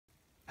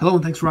Hello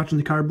and thanks for watching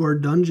the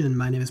Cardboard Dungeon.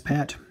 My name is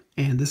Pat,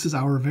 and this is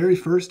our very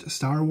first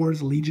Star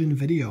Wars Legion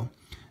video.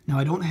 Now,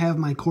 I don't have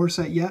my core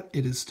set yet.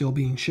 It is still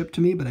being shipped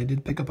to me, but I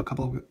did pick up a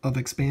couple of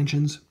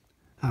expansions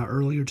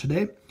earlier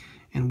today,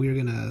 and we're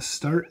going to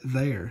start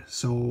there.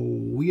 So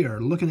we are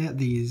looking at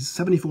the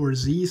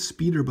 74Z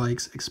Speeder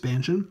Bikes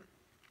expansion.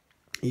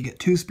 You get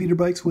 2 speeder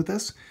bikes with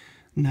this.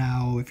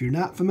 Now, if you're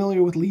not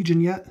familiar with Legion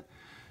yet,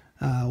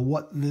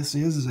 what this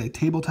is a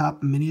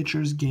tabletop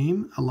miniatures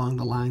game along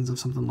the lines of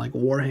something like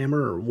Warhammer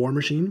or War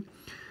Machine.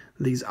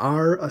 These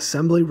are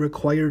assembly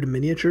required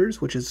miniatures,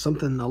 which is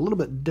something a little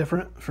bit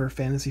different for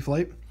Fantasy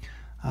Flight.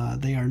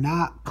 They are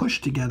not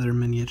push together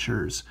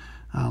miniatures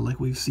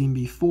like we've seen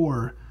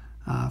before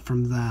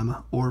from them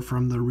or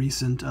from the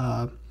recent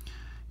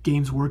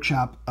Games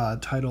Workshop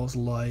titles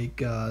like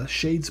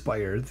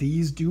Shadespire.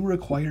 These do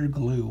require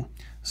glue,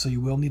 so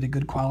you will need a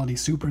good quality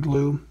super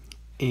glue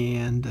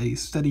and a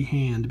steady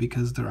hand,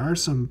 because there are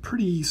some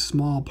pretty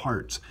small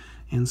parts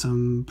and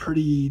some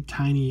pretty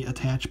tiny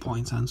attach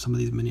points on some of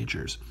these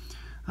miniatures.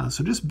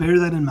 So just bear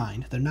that in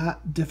mind. They're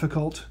not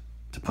difficult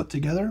to put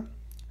together,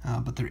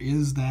 but there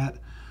is that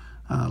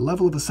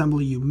level of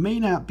assembly you may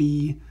not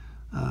be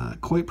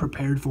quite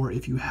prepared for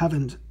if you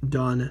haven't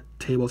done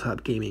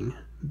tabletop gaming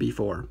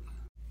before.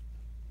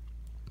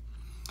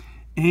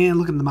 And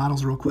look at the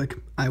models real quick.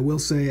 I will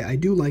say I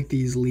do like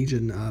these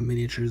Legion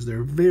miniatures.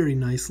 They're very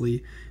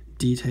nicely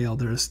detailed.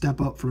 They're a step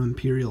up from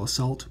Imperial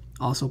Assault,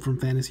 also from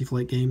Fantasy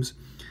Flight games.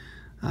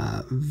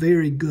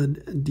 Very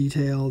good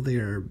detail. They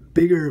are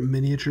bigger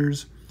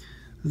miniatures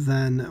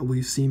than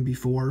we've seen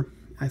before,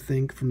 I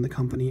think, from the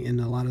company in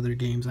a lot of their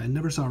games. I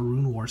never saw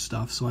Rune War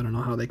stuff, so I don't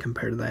know how they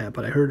compare to that,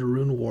 but I heard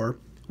Rune War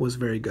was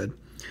very good.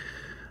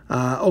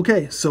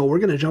 Okay, so we're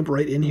going to jump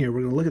right in here.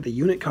 We're going to look at the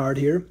unit card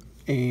here,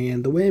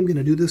 and the way I'm going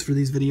to do this for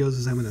these videos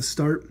is I'm going to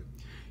start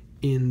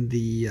in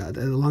the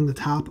along the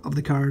top of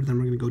the card, then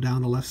we're going to go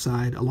down the left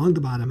side, along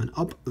the bottom, and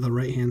up the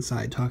right hand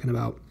side, talking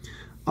about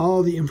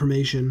all the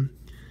information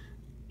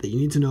that you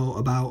need to know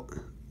about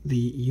the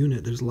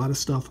unit. There's a lot of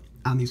stuff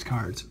on these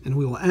cards, and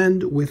we will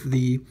end with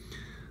the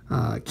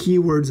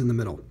keywords in the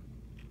middle.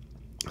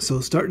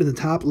 So starting in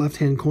the top left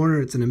hand corner,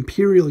 it's an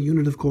Imperial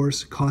unit, of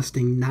course,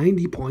 costing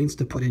 90 points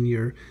to put in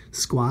your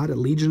squad. A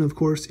Legion, of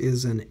course,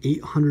 is an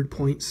 800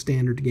 point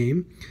standard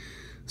game.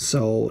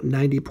 So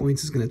 90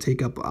 points is going to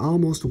take up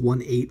almost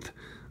 1/8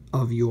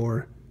 of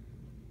your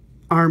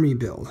army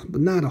build,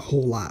 but not a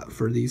whole lot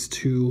for these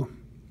 2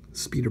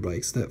 speeder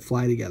bikes that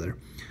fly together.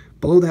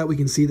 Below that, we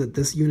can see that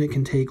this unit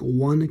can take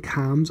 1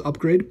 comms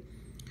upgrade.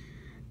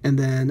 And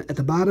then at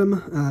the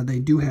bottom, they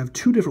do have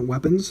 2 different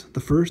weapons.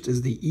 The first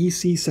is the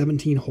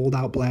EC-17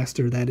 Holdout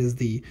Blaster. That is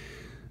the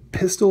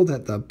pistol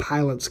that the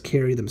pilots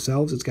carry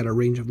themselves. It's got a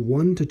range of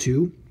 1 to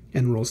 2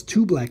 and rolls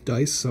 2 black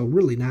dice, so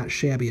really not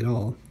shabby at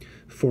all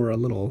for a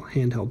little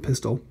handheld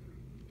pistol.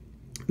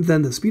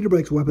 Then the speeder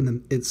bike's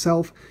weapon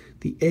itself,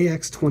 the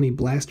AX-20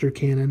 Blaster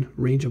Cannon,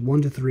 range of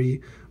 1 to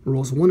 3,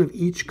 rolls 1 of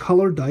each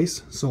colored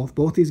dice. So if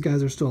both these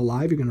guys are still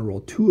alive, you're going to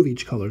roll 2 of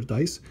each colored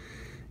dice.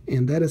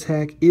 And that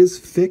attack is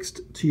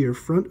fixed to your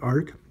front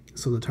arc,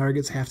 so the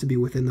targets have to be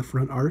within the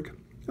front arc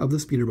of the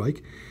speeder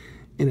bike.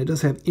 And it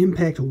does have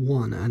impact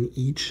 1 on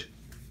each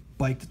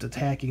bike that's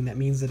attacking. That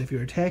means that if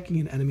you're attacking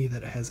an enemy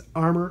that has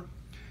armor,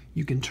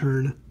 you can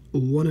turn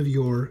 1 of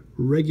your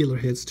regular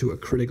hits to a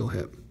critical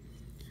hit.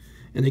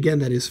 And again,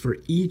 that is for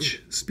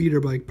each speeder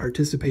bike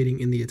participating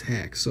in the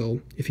attack.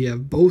 So if you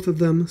have both of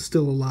them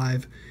still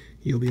alive,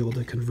 you'll be able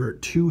to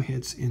convert 2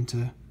 hits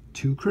into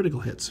 2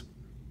 critical hits.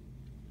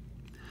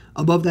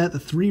 Above that, the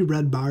 3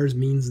 red bars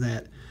means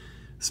that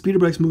speeder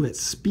bikes move at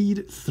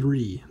speed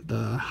 3,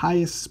 the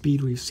highest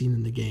speed we've seen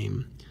in the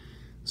game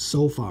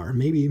so far,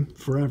 maybe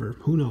forever,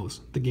 who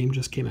knows, the game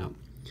just came out.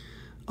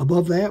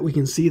 Above that, we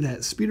can see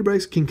that speeder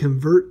bikes can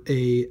convert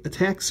a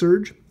attack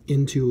surge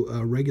into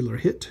a regular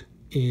hit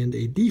and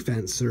a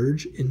defense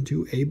surge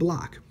into a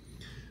block.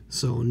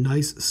 So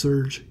nice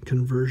surge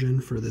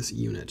conversion for this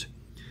unit.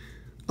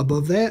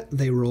 Above that,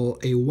 they roll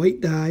a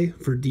white die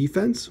for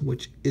defense,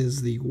 which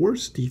is the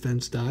worst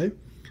defense die,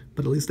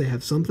 but at least they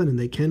have something and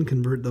they can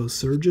convert those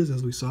surges,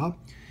 as we saw.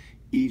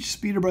 Each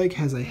speeder bike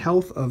has a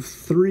health of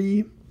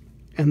 3,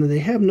 and then they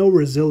have no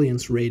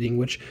resilience rating,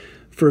 which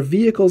for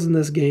vehicles in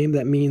this game,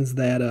 that means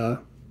that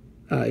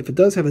if it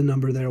does have a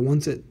number there,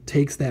 once it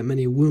takes that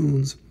many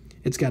wounds,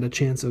 it's got a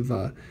chance of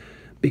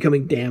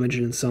becoming damaged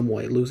in some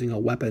way, losing a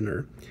weapon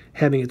or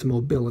having its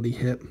mobility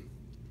hit.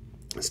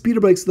 Speeder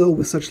bikes, though,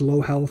 with such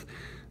low health,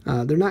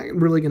 they're not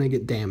really going to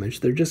get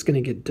damaged. They're just going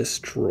to get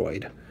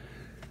destroyed.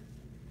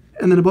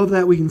 And then above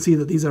that, we can see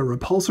that these are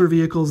repulsor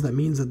vehicles. That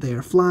means that they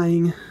are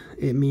flying.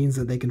 It means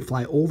that they can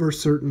fly over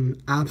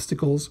certain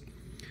obstacles.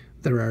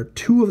 There are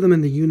 2 of them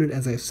in the unit,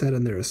 as I've said,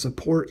 and they're a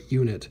support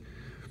unit.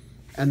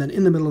 And then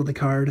in the middle of the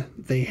card,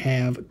 they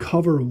have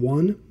cover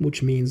 1,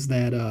 which means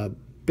that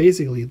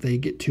basically they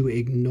get to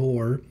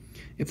ignore,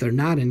 if they're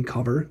not in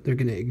cover, they're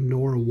going to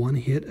ignore 1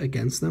 hit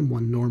against them,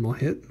 1 normal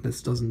hit.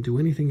 This doesn't do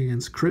anything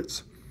against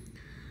crits.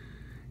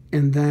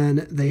 And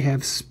then they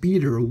have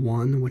Speeder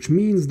 1, which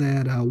means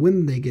that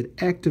when they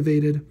get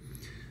activated,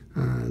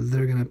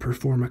 they're going to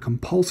perform a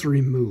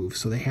compulsory move.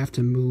 So they have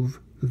to move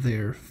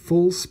their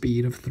full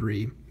speed of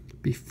 3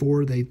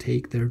 before they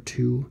take their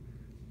 2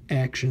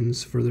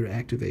 actions for their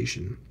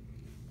activation.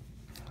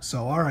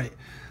 So, all right,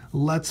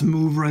 let's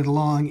move right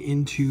along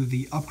into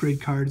the upgrade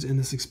cards in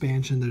this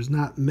expansion. There's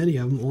not many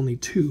of them, only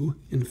 2,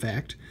 in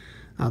fact.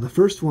 The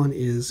first one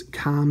is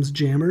Comms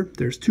Jammer.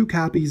 There's 2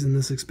 copies in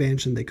this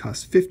expansion. They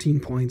cost 15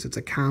 points. It's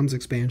a comms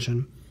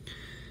expansion.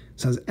 It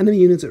says enemy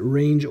units at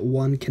range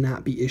 1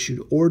 cannot be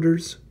issued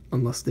orders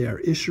unless they are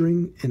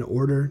issuing an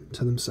order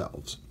to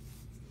themselves.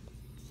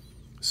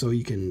 So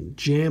you can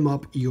jam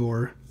up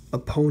your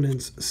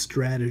opponent's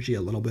strategy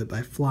a little bit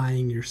by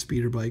flying your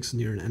speeder bikes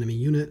near an enemy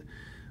unit.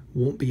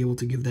 Won't be able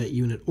to give that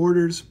unit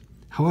orders.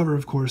 However,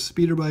 of course,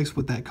 speeder bikes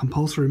with that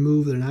compulsory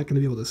move, they're not going to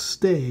be able to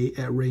stay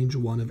at range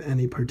 1 of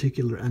any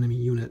particular enemy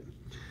unit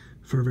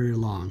for very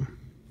long.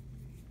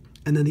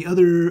 And then the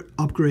other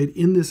upgrade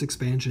in this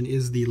expansion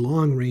is the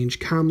long-range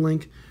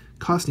comlink,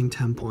 costing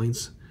 10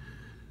 points.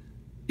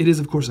 It is,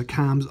 of course, a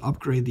comms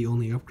upgrade, the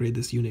only upgrade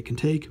this unit can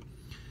take.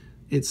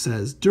 It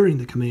says, during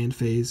the command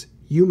phase,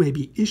 you may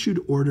be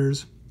issued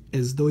orders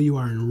as though you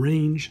are in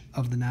range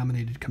of the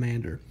nominated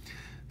commander.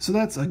 So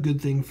that's a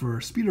good thing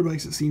for speeder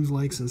bikes, it seems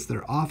like, since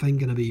they're often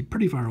going to be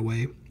pretty far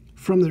away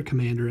from their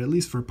commander, at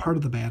least for part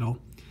of the battle.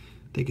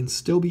 They can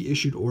still be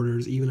issued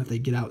orders even if they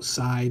get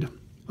outside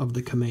of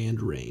the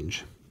command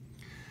range.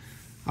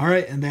 All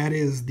right, and that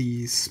is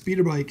the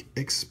speeder bike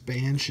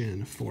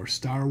expansion for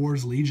Star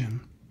Wars Legion.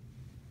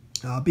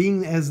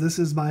 Being as this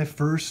is my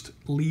first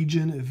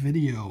Legion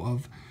video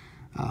of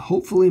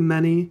hopefully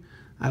many,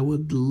 I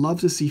would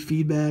love to see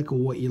feedback,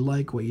 what you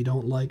like, what you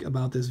don't like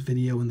about this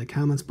video in the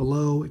comments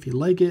below. If you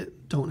like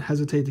it, don't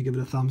hesitate to give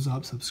it a thumbs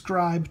up.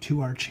 Subscribe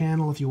to our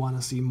channel if you want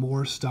to see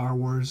more Star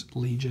Wars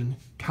Legion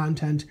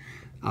content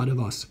out of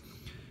us.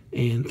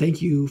 And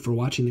thank you for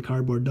watching the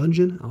Cardboard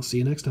Dungeon. I'll see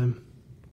you next time.